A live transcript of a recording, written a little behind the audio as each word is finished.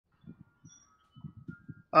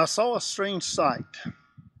I saw a strange sight.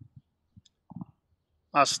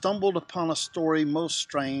 I stumbled upon a story most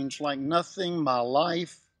strange, like nothing my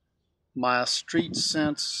life, my street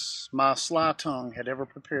sense, my sly tongue had ever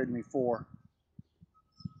prepared me for.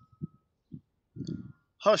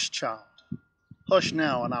 Hush, child. Hush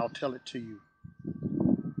now, and I'll tell it to you.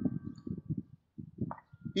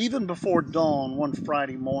 Even before dawn one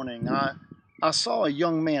Friday morning, I saw a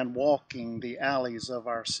young man walking the alleys of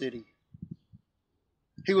our city.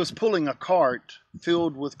 He was pulling a cart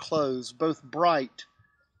filled with clothes, both bright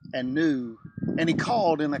and new, and he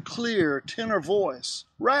called in a clear tenor voice,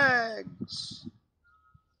 "Rags!"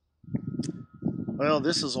 Well,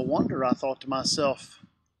 this is a wonder, I thought to myself,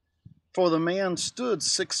 for the man stood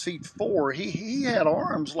 6'4". He had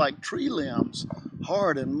arms like tree limbs,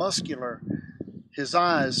 hard and muscular. His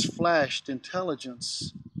eyes flashed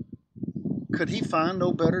intelligence. Could he find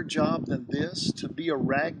no better job than this, to be a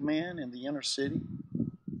ragman in the inner city?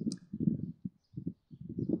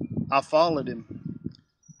 I followed him.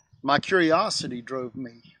 My curiosity drove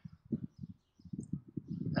me,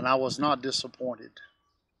 and I was not disappointed.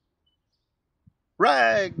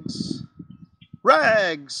 Rags!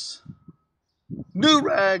 Rags! New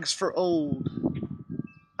rags for old.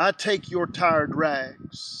 I take your tired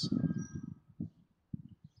rags.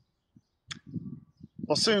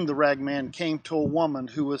 Well, soon the ragman came to a woman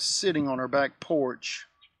who was sitting on her back porch.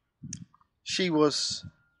 She was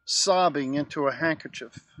sobbing into a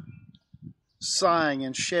handkerchief, sighing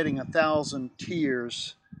and shedding 1,000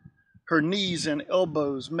 tears. Her knees and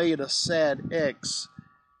elbows made a sad X.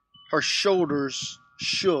 Her shoulders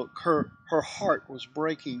shook. Her heart was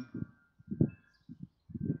breaking.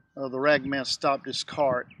 The ragman stopped his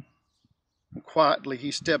cart. Quietly,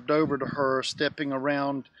 he stepped over to her, stepping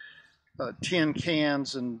around tin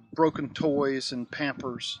cans and broken toys and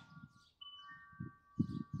Pampers.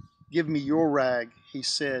 "Give me your rag," he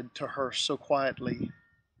said to her so quietly,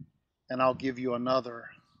 "and I'll give you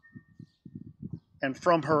another." And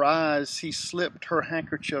from her eyes he slipped her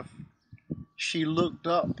handkerchief. She looked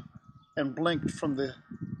up and blinked from the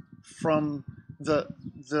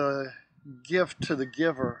gift to the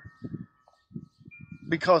giver,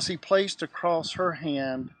 because he placed across her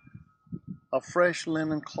hand a fresh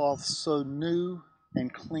linen cloth so new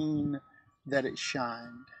and clean that it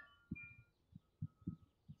shined.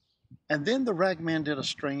 And then the ragman did a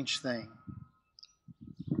strange thing.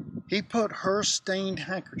 He put her stained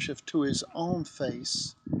handkerchief to his own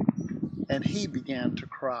face, and he began to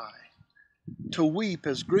cry, to weep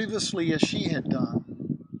as grievously as she had done.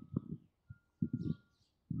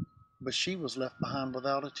 But she was left behind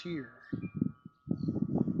without a tear.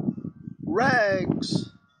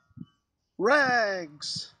 "Rags!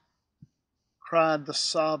 Rags!" cried the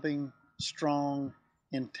sobbing, strong,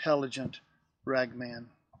 intelligent ragman.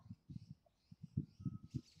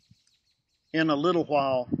 In a little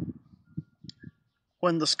while,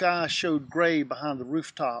 when the sky showed gray behind the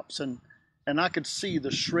rooftops and I could see the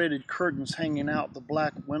shredded curtains hanging out the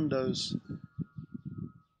black windows,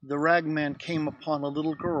 the ragman came upon a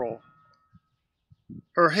little girl.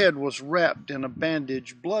 Her head was wrapped in a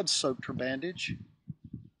bandage, blood soaked her bandage,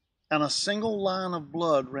 and a single line of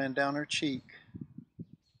blood ran down her cheek.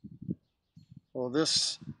 Well,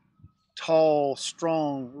 this tall,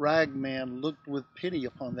 strong ragman looked with pity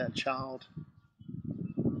upon that child,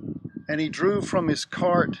 and he drew from his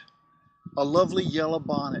cart a lovely yellow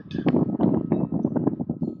bonnet.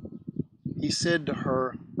 He said to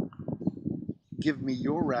her, "Give me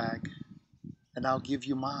your rag, and I'll give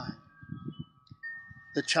you mine."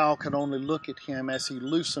 The child could only look at him as he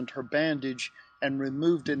loosened her bandage and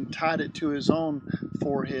removed it and tied it to his own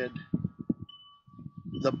forehead.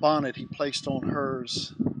 The bonnet he placed on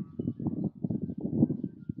hers,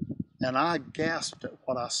 and I gasped at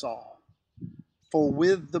what I saw. For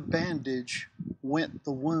with the bandage went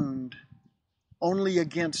the wound. Only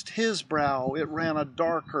against his brow it ran a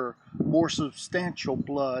darker, more substantial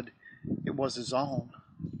blood. It was his own.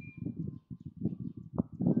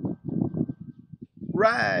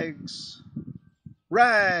 "Rags!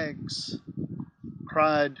 Rags!"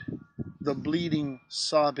 cried the bleeding,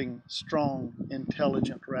 sobbing, strong,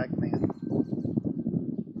 intelligent ragman.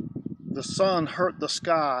 The sun hurt the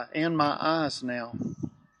sky and my eyes now,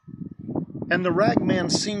 and the ragman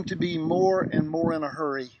seemed to be more and more in a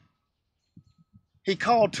hurry. He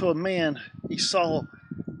called to a man he saw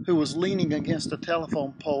who was leaning against a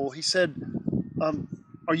telephone pole. He said,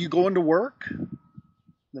 "Are you going to work?"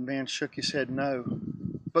 The man shook his head no.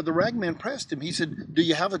 But the ragman pressed him. He said, "Do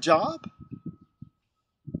you have a job?"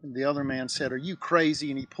 And the other man said, "Are you crazy?"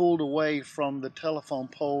 And he pulled away from the telephone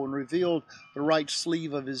pole and revealed the right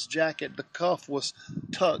sleeve of his jacket. The cuff was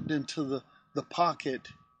tucked into the pocket.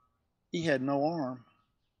 he had no arm.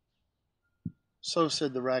 So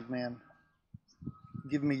said the ragman,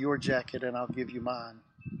 "Give me your jacket and I'll give you mine."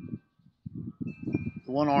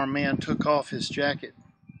 The one-armed man took off his jacket,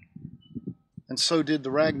 and so did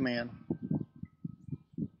the ragman,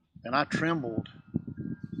 and I trembled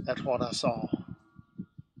at what I saw.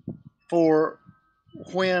 For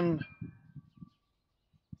when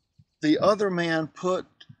the other man put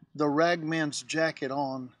the ragman's jacket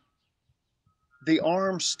on, the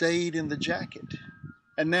arm stayed in the jacket,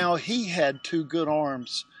 and now he had two good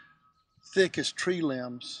arms, thick as tree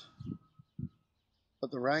limbs,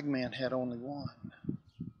 but the ragman had only one.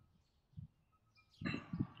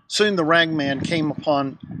 Soon the ragman came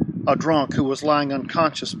upon a drunk who was lying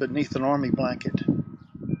unconscious beneath an army blanket.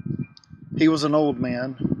 He was an old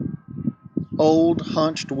man, old,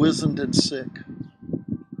 hunched, wizened, and sick.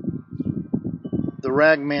 The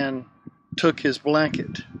ragman took his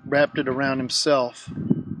blanket, wrapped it around himself,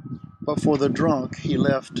 but for the drunk he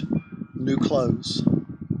left new clothes.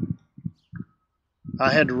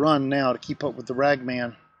 I had to run now to keep up with the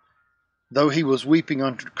ragman. Though he was weeping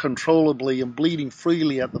uncontrollably and bleeding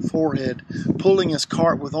freely at the forehead, pulling his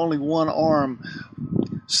cart with only one arm,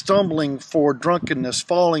 stumbling for drunkenness,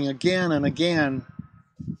 falling again and again,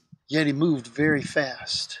 yet he moved very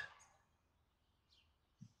fast.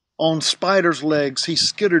 On spider's legs, he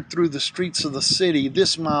skittered through the streets of the city,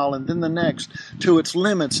 this mile and then the next, to its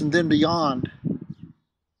limits and then beyond.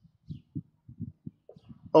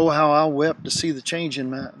 Oh, how I wept to see the change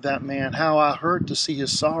in that man, how I hurt to see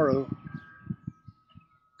his sorrow,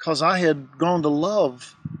 because I had grown to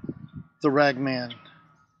love the ragman.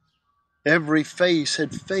 Every face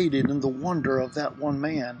had faded in the wonder of that one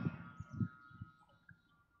man.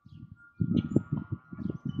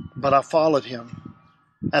 But I followed him.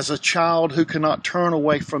 As a child who cannot turn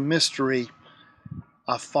away from mystery,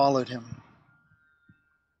 I followed him.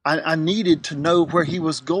 I needed to know where he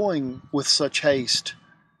was going with such haste,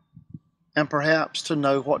 and perhaps to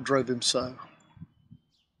know what drove him so.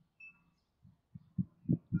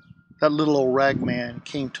 That little old ragman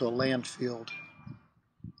came to a landfill.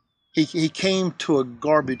 He came to a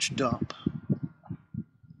garbage dump.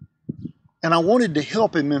 And I wanted to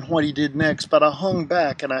help him in what he did next, but I hung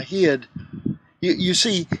back and I hid. You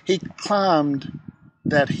see, he climbed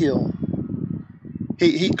that hill.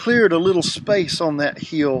 He cleared a little space on that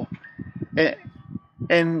hill,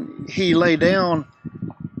 and he lay down.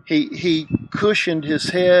 He cushioned his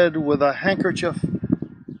head with a handkerchief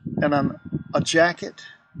and a jacket,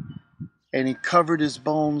 and he covered his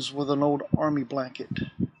bones with an old army blanket.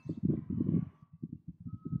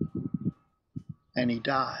 And he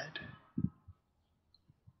died.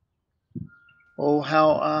 Oh,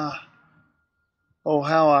 how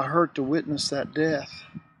I hurt to witness that death.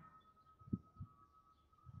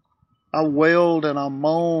 I wailed and I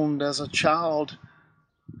moaned as a child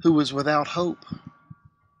who was without hope.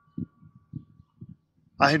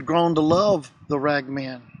 I had grown to love the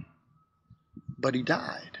ragman, but he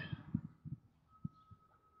died.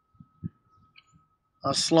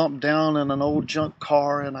 I slumped down in an old junk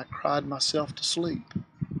car and I cried myself to sleep.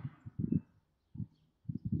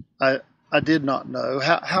 I did not know.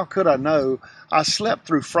 How could I know? I slept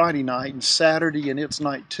through Friday night and Saturday and its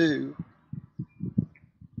night too.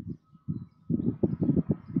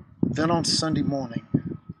 Then on Sunday morning,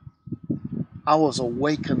 I was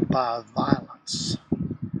awakened by violence.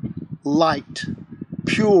 Light,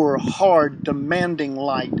 pure, hard, demanding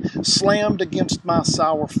light, slammed against my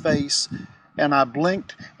sour face, and I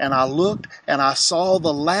blinked and I looked and I saw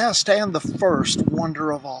the last and the first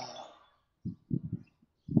wonder of all.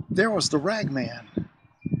 There was the ragman.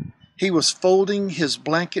 He was folding his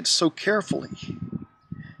blanket so carefully,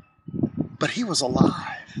 but he was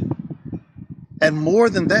alive. And more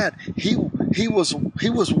than that, he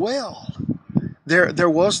was well. There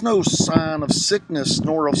was no sign of sickness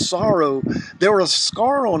nor of sorrow. There was a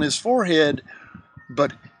scar on his forehead,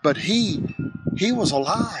 but he was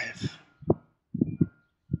alive.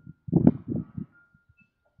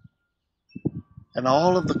 And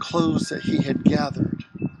all of the clothes that he had gathered,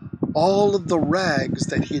 all of the rags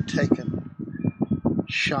that he had taken,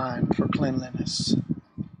 shined for cleanliness.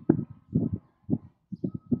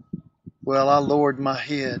 Well, I lowered my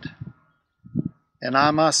head, and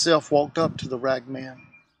I myself walked up to the ragman.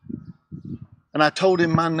 And I told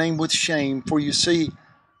him my name with shame, for you see,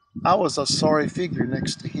 I was a sorry figure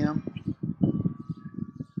next to him.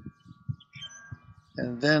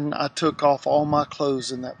 And then I took off all my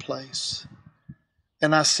clothes in that place.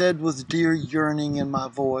 And I said with dear yearning in my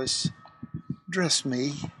voice, "Dress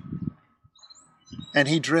me." And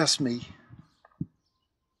he dressed me,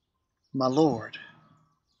 my Lord.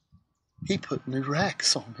 He put new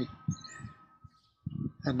rags on me.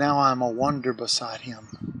 And now I'm a wonder beside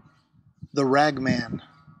him. The Ragman,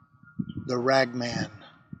 the Ragman,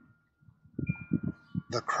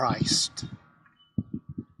 the Christ.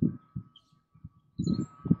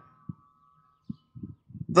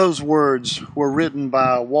 Those words were written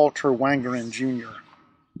by Walter Wangerin Jr.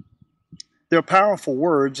 They're powerful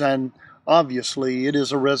words, and obviously it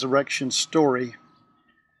is a resurrection story.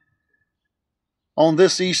 On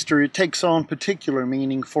this Easter, it takes on particular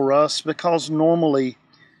meaning for us because normally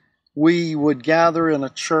we would gather in a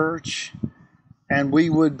church and we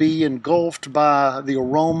would be engulfed by the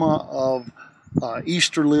aroma of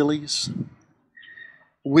Easter lilies.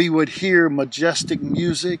 We would hear majestic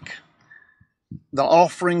music, the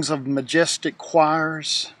offerings of majestic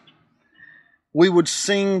choirs. We would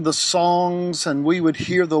sing the songs and we would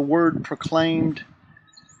hear the word proclaimed.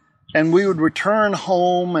 And we would return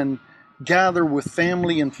home and gather with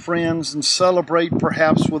family and friends and celebrate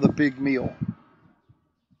perhaps with a big meal.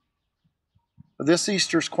 This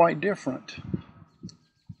Easter is quite different.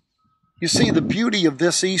 You see, the beauty of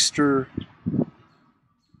this Easter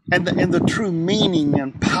and the true meaning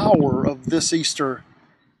and power of this Easter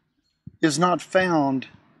is not found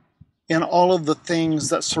in all of the things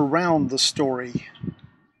that surround the story.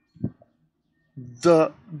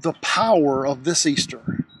 The power of this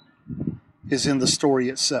Easter is in the story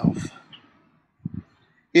itself.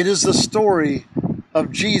 It is the story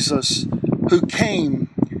of Jesus who came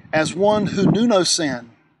as one who knew no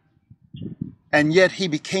sin, and yet he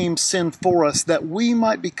became sin for us that we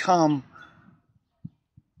might become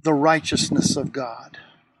the righteousness of God.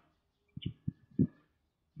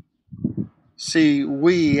 See,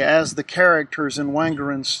 we, as the characters in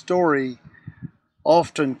Wangerin's story,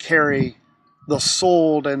 often carry the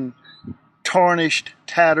soiled and tarnished,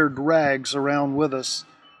 tattered rags around with us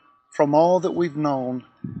from all that we've known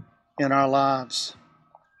in our lives.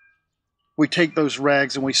 We take those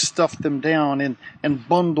rags and we stuff them down in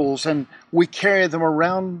bundles, and we carry them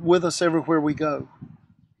around with us everywhere we go.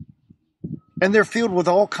 And they're filled with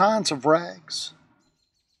all kinds of rags.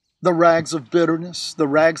 The rags of bitterness, the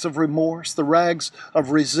rags of remorse, the rags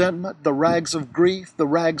of resentment, the rags of grief, the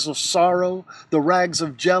rags of sorrow, the rags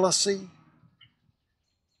of jealousy.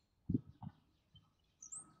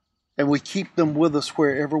 And we keep them with us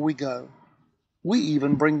wherever we go. We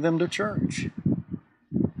even bring them to church.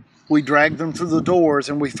 We drag them through the doors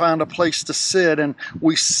and we find a place to sit, and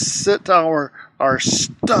we sit our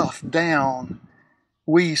stuff down.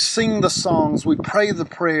 We sing the songs, we pray the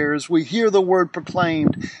prayers, we hear the word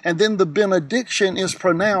proclaimed, and then the benediction is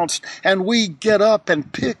pronounced, and we get up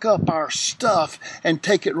and pick up our stuff and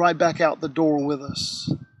take it right back out the door with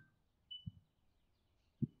us.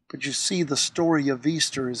 But you see, the story of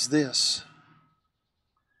Easter is this.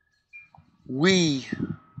 We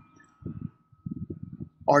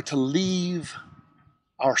are to leave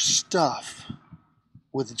our stuff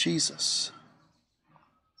with Jesus.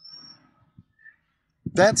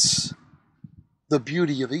 That's the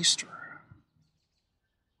beauty of Easter.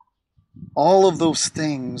 All of those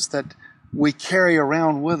things that we carry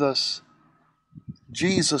around with us,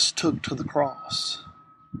 Jesus took to the cross.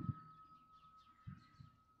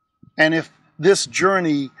 And if this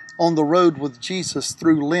journey on the road with Jesus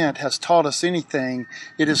through Lent has taught us anything,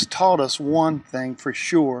 it has taught us one thing for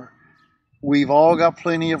sure. We've all got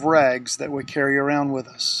plenty of rags that we carry around with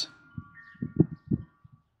us.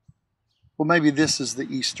 Well, maybe this is the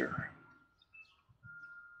Easter.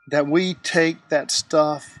 That we take that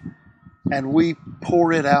stuff and we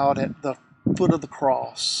pour it out at the foot of the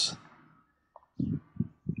cross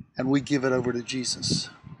and we give it over to Jesus.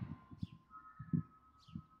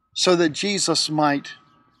 So that Jesus might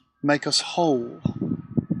make us whole,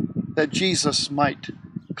 that Jesus might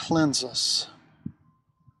cleanse us,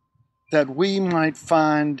 that we might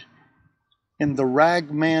find in the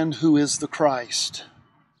Ragman who is the Christ,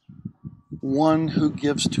 one who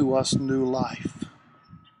gives to us new life.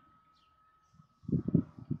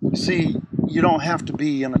 See, you don't have to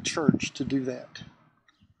be in a church to do that.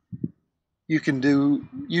 You can do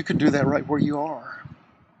that right where you are.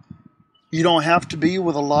 You don't have to be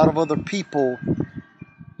with a lot of other people.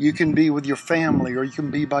 You can be with your family, or you can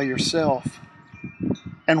be by yourself.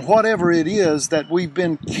 And whatever it is that we've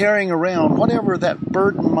been carrying around, whatever that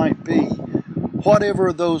burden might be,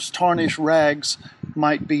 whatever those tarnished rags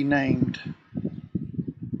might be named,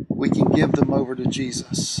 we can give them over to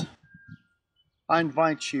Jesus. I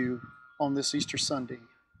invite you on this Easter Sunday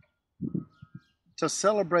to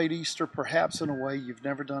celebrate Easter perhaps in a way you've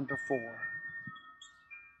never done before,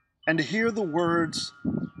 and to hear the words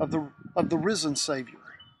of the risen Savior.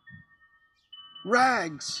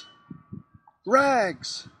 Rags,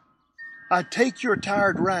 rags, I take your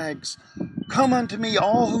tired rags. Come unto me,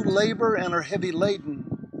 all who labor and are heavy laden,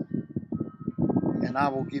 and I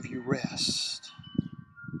will give you rest.